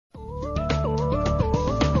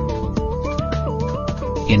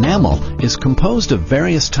Enamel is composed of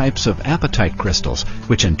various types of apatite crystals,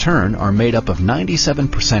 which in turn are made up of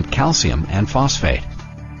 97% calcium and phosphate.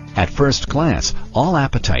 At first glance, all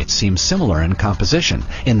apatites seem similar in composition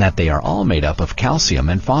in that they are all made up of calcium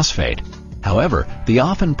and phosphate. However, the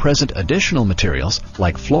often present additional materials,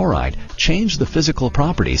 like fluoride, change the physical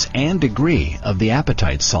properties and degree of the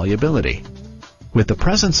apatite's solubility. With the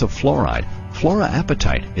presence of fluoride,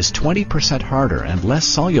 fluoroapatite is 20% harder and less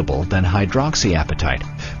soluble than hydroxyapatite,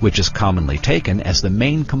 which is commonly taken as the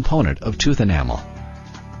main component of tooth enamel.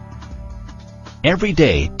 Every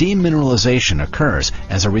day, demineralization occurs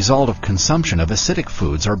as a result of consumption of acidic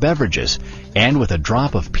foods or beverages, and with a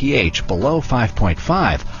drop of pH below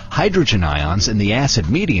 5.5, hydrogen ions in the acid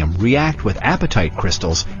medium react with apatite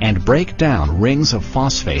crystals and break down rings of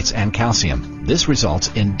phosphates and calcium. This results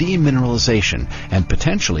in demineralization and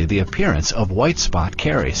potentially the appearance of white spot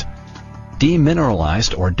caries.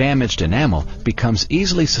 Demineralized or damaged enamel becomes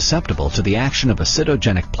easily susceptible to the action of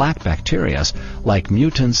acidogenic plaque bacteria like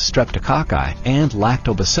mutans streptococci and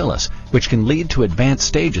lactobacillus, which can lead to advanced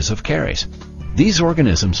stages of caries. These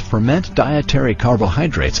organisms ferment dietary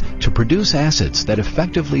carbohydrates to produce acids that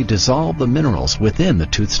effectively dissolve the minerals within the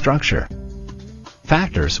tooth structure.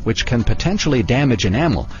 Factors which can potentially damage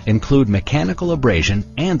enamel include mechanical abrasion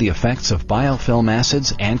and the effects of biofilm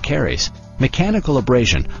acids and caries. Mechanical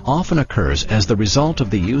abrasion often occurs as the result of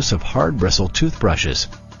the use of hard bristle toothbrushes.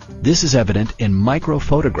 This is evident in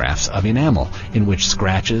microphotographs of enamel, in which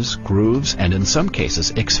scratches, grooves, and in some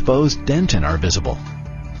cases exposed dentin are visible.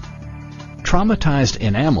 Traumatized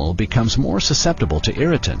enamel becomes more susceptible to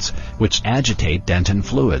irritants, which agitate dentin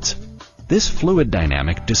fluids. This fluid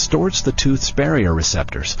dynamic distorts the tooth's barrier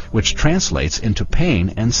receptors, which translates into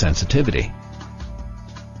pain and sensitivity.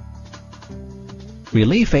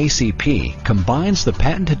 Relief ACP combines the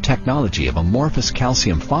patented technology of amorphous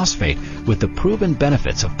calcium phosphate with the proven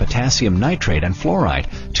benefits of potassium nitrate and fluoride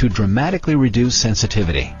to dramatically reduce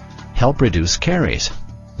sensitivity, help reduce caries,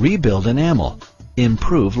 rebuild enamel,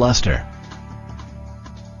 improve luster.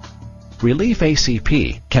 Relief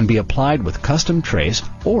ACP can be applied with custom trays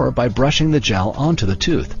or by brushing the gel onto the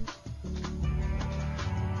tooth.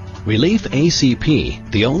 Relief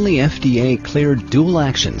ACP, the only FDA-cleared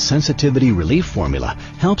dual-action sensitivity relief formula,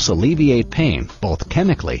 helps alleviate pain both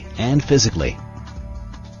chemically and physically.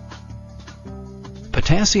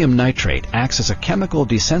 Potassium nitrate acts as a chemical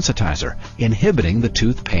desensitizer, inhibiting the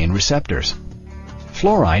tooth pain receptors.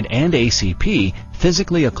 Fluoride and ACP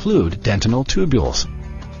physically occlude dentinal tubules.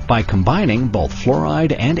 By combining both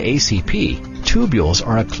fluoride and ACP, tubules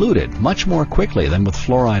are occluded much more quickly than with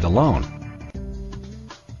fluoride alone.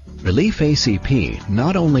 Relief ACP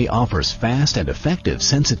not only offers fast and effective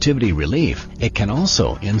sensitivity relief, it can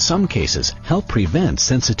also, in some cases, help prevent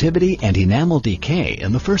sensitivity and enamel decay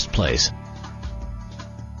in the first place.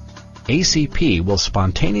 ACP will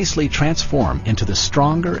spontaneously transform into the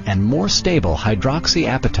stronger and more stable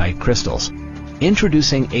hydroxyapatite crystals.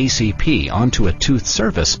 Introducing ACP onto a tooth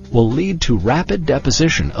surface will lead to rapid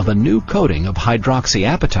deposition of a new coating of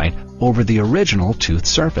hydroxyapatite over the original tooth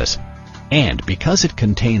surface. And because it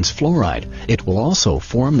contains fluoride, it will also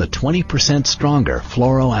form the 20% stronger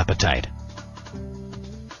fluoroapatite.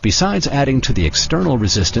 Besides adding to the external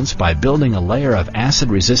resistance by building a layer of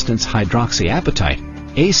acid-resistance hydroxyapatite,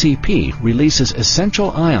 ACP releases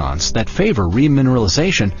essential ions that favor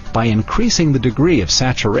remineralization by increasing the degree of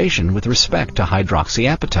saturation with respect to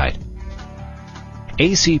hydroxyapatite.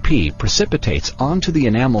 ACP precipitates onto the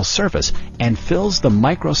enamel surface and fills the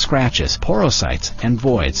microscratches, porocytes, and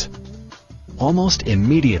voids. Almost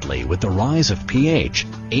immediately with the rise of pH,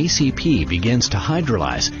 ACP begins to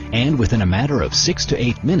hydrolyze and within a matter of 6 to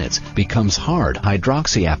 8 minutes becomes hard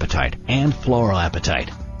hydroxyapatite and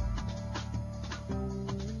fluoroapatite.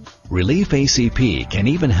 Relief ACP can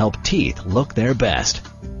even help teeth look their best.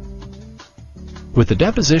 With the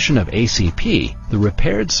deposition of ACP, the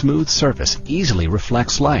repaired smooth surface easily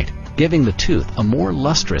reflects light, giving the tooth a more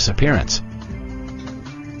lustrous appearance.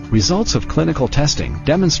 Results of clinical testing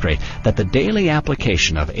demonstrate that the daily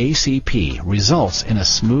application of ACP results in a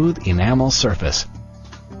smooth enamel surface.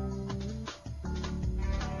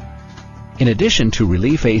 In addition to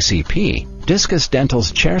Relief ACP, Discus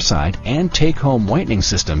Dental's chairside and take-home whitening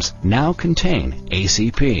systems now contain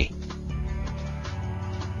ACP.